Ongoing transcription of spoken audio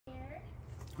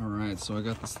All right, so I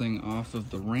got this thing off of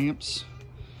the ramps,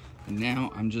 and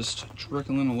now I'm just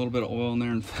trickling a little bit of oil in there.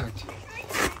 In fact,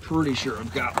 pretty sure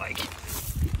I've got like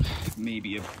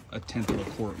maybe a tenth of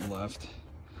a quart left.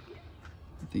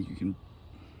 I think you can,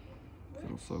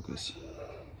 it'll focus.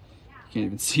 You can't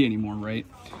even see anymore, right?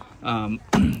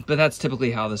 But that's typically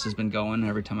how this has been going.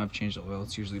 Every time I've changed the oil,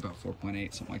 it's usually about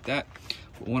 4.8, something like that.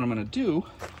 But what I'm gonna do,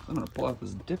 I'm gonna pull out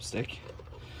this dipstick.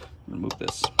 I'm gonna move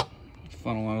this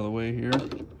funnel out of the way here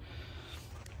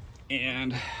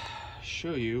and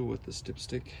show you what this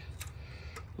dipstick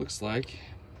looks like.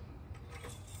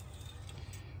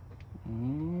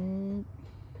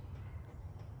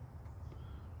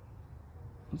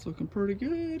 It's looking pretty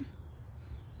good.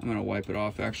 I'm gonna wipe it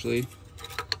off actually.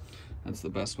 That's the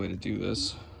best way to do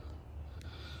this.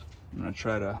 I'm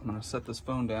gonna set this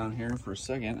phone down here for a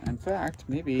second. In fact,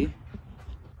 maybe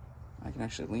I can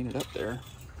actually lean it up there.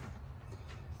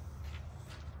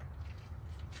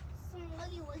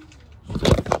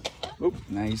 Oop,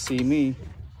 now you see me.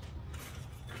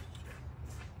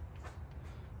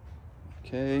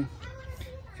 Okay,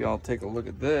 if y'all take a look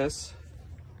at this,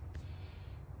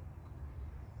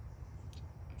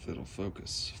 if it'll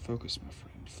focus, focus my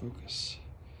friend, focus.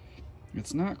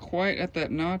 It's not quite at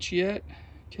that notch yet.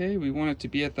 Okay, we want it to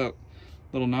be at that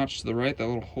little notch to the right, that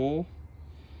little hole.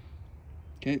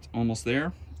 Okay, it's almost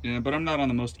there. Yeah, but I'm not on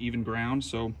the most even ground,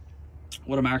 so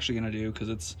what I'm actually gonna do, because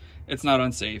it's not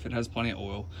unsafe, it has plenty of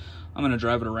oil, I'm gonna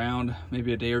drive it around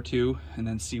maybe a day or two and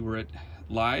then see where it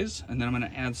lies, and then I'm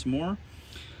gonna add some more.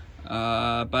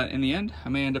 But in the end, I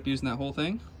may end up using that whole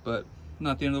thing, but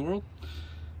not the end of the world,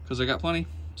 because I got plenty.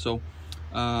 So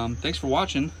thanks for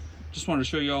watching. Just wanted to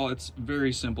show you all it's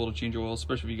very simple to change oil,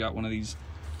 especially if you got one of these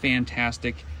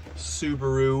fantastic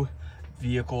Subaru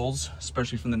vehicles,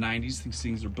 especially from the 90s. These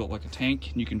things are built like a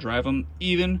tank, and you can drive them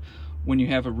even when you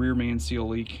have a rear main seal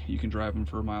leak. You can drive them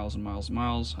for miles and miles and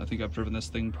miles. I think I've driven this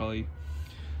thing probably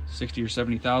 60 or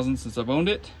 70,000 since I've owned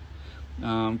it.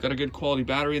 Got a good quality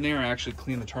battery in there. I actually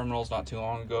cleaned the terminals not too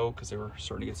long ago because they were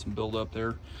starting to get some buildup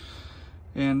there.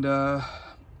 And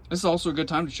this is also a good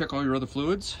time to check all your other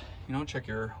fluids. You know, check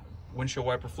your windshield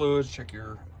wiper fluids, check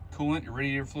your coolant, your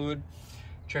radiator fluid,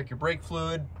 check your brake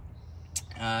fluid,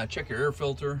 check your air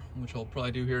filter, which I'll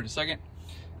probably do here in a second,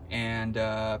 and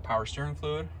power steering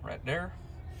fluid right there.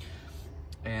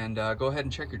 And go ahead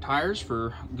and check your tires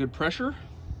for good pressure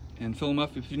and fill them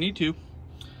up if you need to.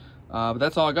 But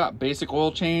that's all I got. Basic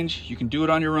oil change. You can do it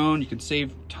on your own. You can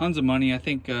save tons of money. I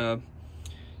think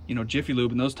you know, Jiffy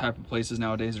Lube and those type of places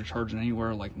nowadays are charging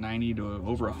anywhere like $90 to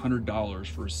over $100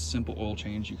 for a simple oil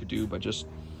change you could do by just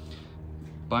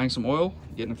buying some oil,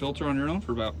 getting a filter on your own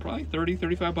for about probably 30,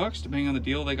 35 bucks, depending on the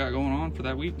deal they got going on for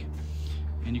that week.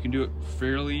 And you can do it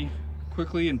fairly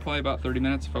quickly in probably about 30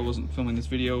 minutes. If I wasn't filming this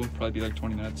video, it'd probably be like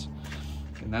 20 minutes.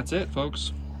 And that's it,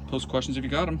 folks. Post questions if you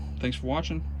got them. Thanks for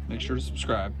watching. Make sure to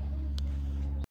subscribe.